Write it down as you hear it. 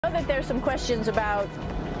I know that there's some questions about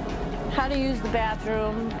how to use the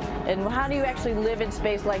bathroom and how do you actually live in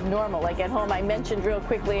space like normal, like at home. I mentioned real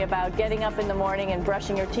quickly about getting up in the morning and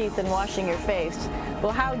brushing your teeth and washing your face.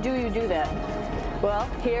 Well, how do you do that? Well,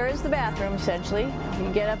 here is the bathroom essentially.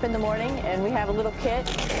 You get up in the morning and we have a little kit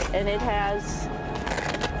and it has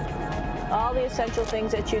all the essential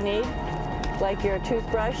things that you need, like your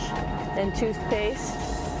toothbrush and toothpaste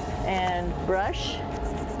and brush.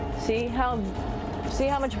 See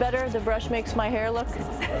how much better the brush makes my hair look?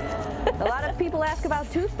 A lot of people ask about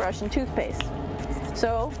toothbrush and toothpaste.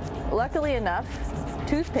 So, luckily enough,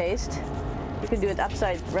 toothpaste, you can do it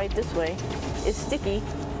upside right this way, is sticky,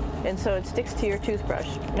 and so it sticks to your toothbrush,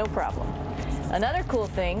 no problem. Another cool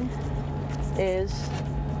thing is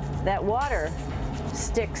that water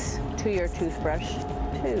sticks to your toothbrush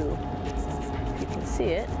too. If you can see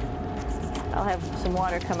it, I'll have some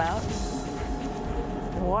water come out.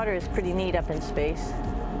 And water is pretty neat up in space.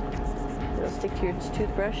 It'll stick to your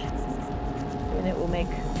toothbrush and it will make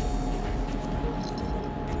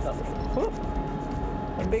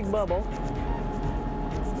a big bubble.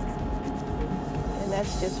 And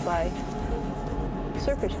that's just by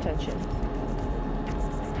surface tension.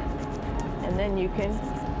 And then you can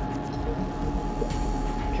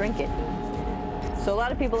drink it. So a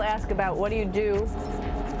lot of people ask about what do you do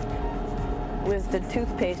with the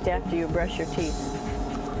toothpaste after you brush your teeth.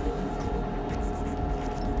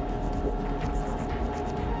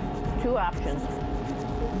 Two options.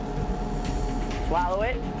 Swallow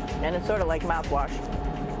it, and it's sort of like mouthwash,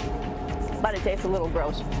 but it tastes a little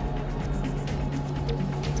gross.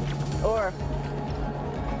 Or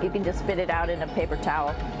you can just spit it out in a paper towel,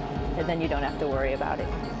 and then you don't have to worry about it.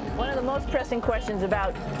 One of the most pressing questions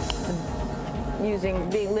about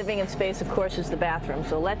living in space, of course, is the bathroom.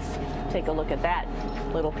 So let's take a look at that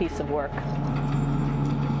little piece of work.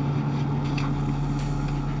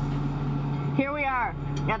 Here we are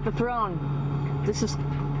at the throne. This is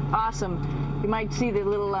awesome. You might see the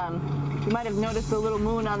little, you might have noticed the little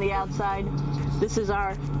moon on the outside. This is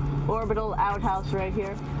our orbital outhouse right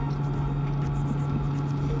here.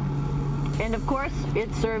 And of course,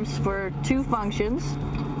 it serves for two functions.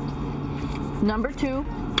 Number two,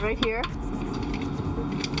 right here.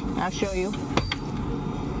 I'll show you.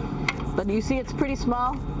 But you see it's pretty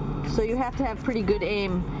small, so you have to have pretty good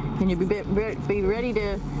aim, and you'll be ready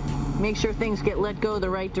to make sure things get let go the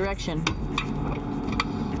right direction.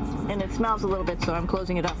 And it smells a little bit, so I'm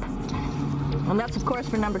closing it up. And that's of course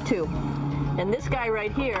for number two. And this guy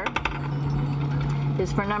right here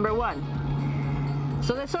is for number one.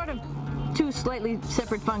 So they're sort of two slightly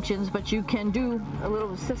separate functions, but you can do a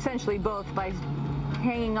little, essentially both, by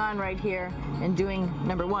hanging on right here and doing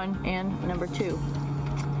number one and number two.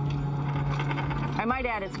 I might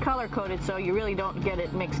add it's color coded so you really don't get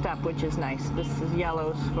it mixed up, which is nice. This is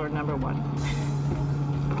yellows for number one.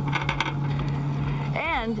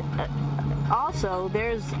 And also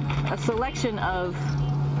there's a selection of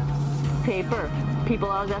paper.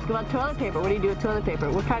 People always ask about toilet paper. What do you do with toilet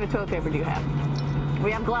paper? What kind of toilet paper do you have?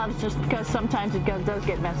 We have gloves just because sometimes it does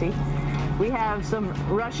get messy. We have some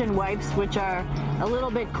Russian wipes, which are a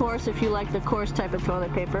little bit coarse if you like the coarse type of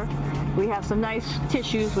toilet paper. We have some nice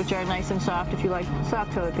tissues, which are nice and soft if you like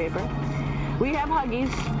soft toilet paper. We have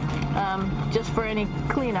Huggies, just for any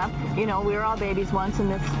cleanup. You know, we were all babies once, and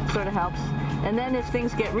this sort of helps. And then as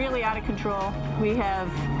things get really out of control, we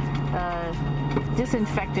have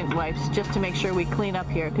disinfectant wipes, just to make sure we clean up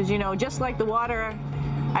here. Because, you know, just like the water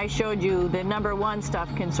I showed you, the number one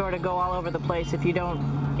stuff can sort of go all over the place if you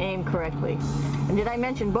don't aim correctly. And did I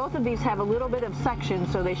mention both of these have a little bit of suction,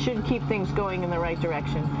 so they should keep things going in the right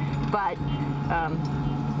direction. But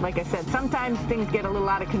like I said, sometimes things get a little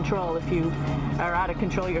out of control if you are out of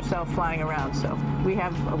control yourself flying around. So we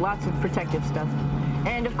have lots of protective stuff.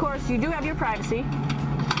 And of course, you do have your privacy.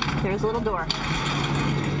 There's a little door.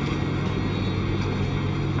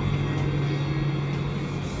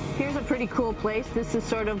 Here's a pretty cool place. This is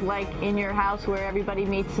sort of like in your house where everybody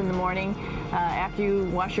meets in the morning. After you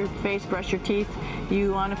wash your face, brush your teeth,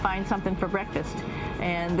 you want to find something for breakfast.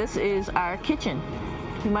 And this is our kitchen.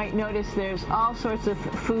 You might notice there's all sorts of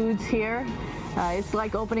foods here. It's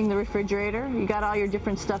like opening the refrigerator. You got all your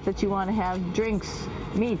different stuff that you want to have: drinks,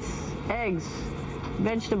 meats, eggs,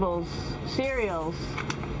 vegetables, cereals,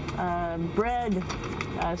 bread,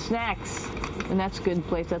 snacks. And that's a good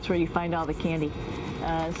place. That's where you find all the candy.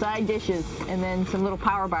 Side dishes, and then some little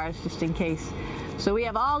power bars just in case. So we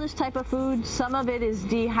have all this type of food. Some of it is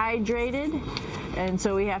dehydrated, and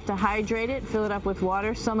so we have to hydrate it, fill it up with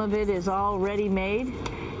water. Some of it is already made,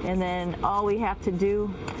 and then all we have to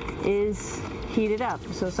do is heat it up.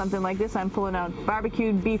 So something like this, I'm pulling out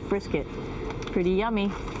barbecued beef brisket. Pretty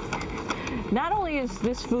yummy. Not only is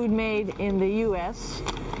this food made in the U.S.,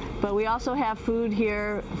 but we also have food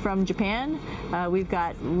here from Japan. We've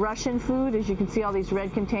got Russian food. As you can see, all these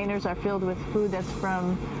red containers are filled with food that's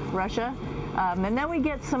from Russia. And then we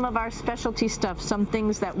get some of our specialty stuff, some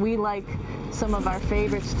things that we like, some of our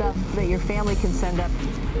favorite stuff that your family can send up.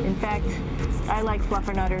 In fact, I like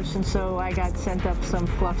fluffernutters, and so I got sent up some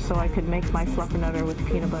fluff so I could make my fluffernutter with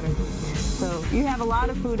peanut butter. So you have a lot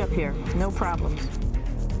of food up here, no problems.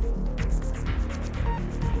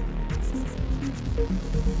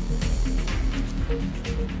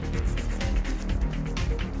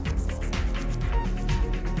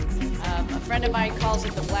 A friend of mine calls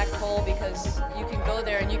it the black hole because you can go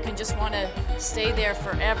there and you can just want to stay there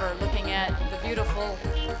forever looking at the beautiful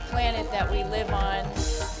planet that we live on.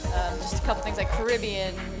 Just a couple things like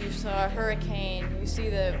Caribbean, you saw a hurricane, you see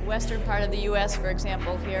the western part of the U.S., for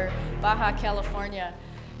example, here, Baja California.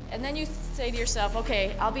 And then you say to yourself,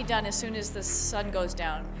 okay, I'll be done as soon as the sun goes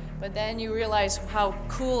down. But then you realize how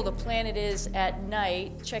cool the planet is at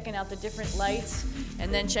night, checking out the different lights,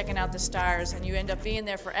 and then checking out the stars, and you end up being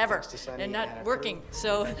there forever and not working.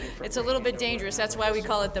 So it's a little bit dangerous. That's why we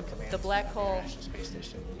call it the black hole.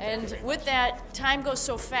 And with that, time goes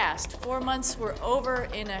so fast. 4 months were over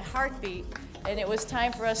in a heartbeat, and it was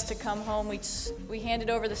time for us to come home. We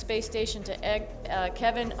handed over the space station to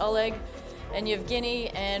Kevin, Oleg, and Yevgeny,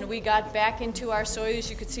 and we got back into our Soyuz.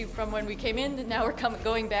 You could see from when we came in, and now we're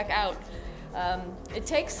going back out. It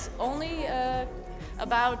takes only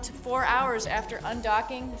about 4 hours after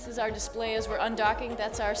undocking. This is our display as we're undocking.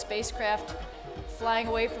 That's our spacecraft flying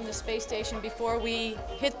away from the space station before we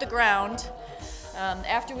hit the ground.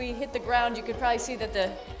 After we hit the ground, you could probably see that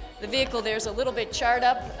the vehicle there's a little bit charred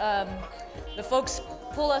up. The folks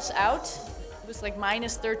pull us out. It was like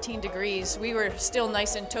minus 13 degrees. We were still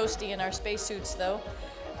nice and toasty in our spacesuits, though.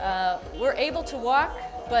 We're able to walk,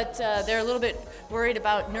 but they're a little bit worried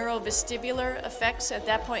about neurovestibular effects at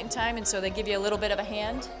that point in time, and so they give you a little bit of a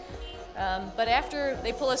hand. But after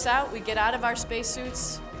they pull us out, we get out of our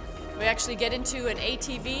spacesuits. We actually get into an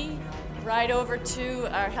ATV, ride over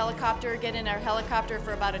to our helicopter, get in our helicopter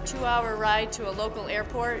for about a 2-hour ride to a local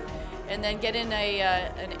airport, and then get in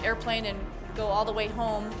an airplane and go all the way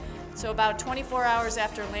home. So about 24 hours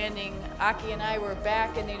after landing, Aki and I were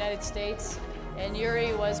back in the United States, and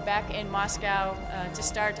Yuri was back in Moscow to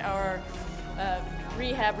start our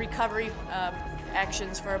rehab recovery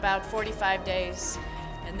actions for about 45 days.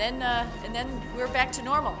 And then we're back to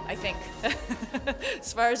normal, I think.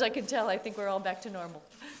 As far as I can tell, I think we're all back to normal.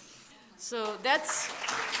 So that's...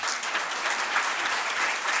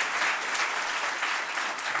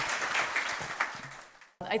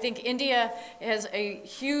 I think India has a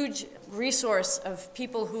huge resource of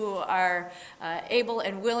people who are able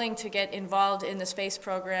and willing to get involved in the space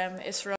program. ISRO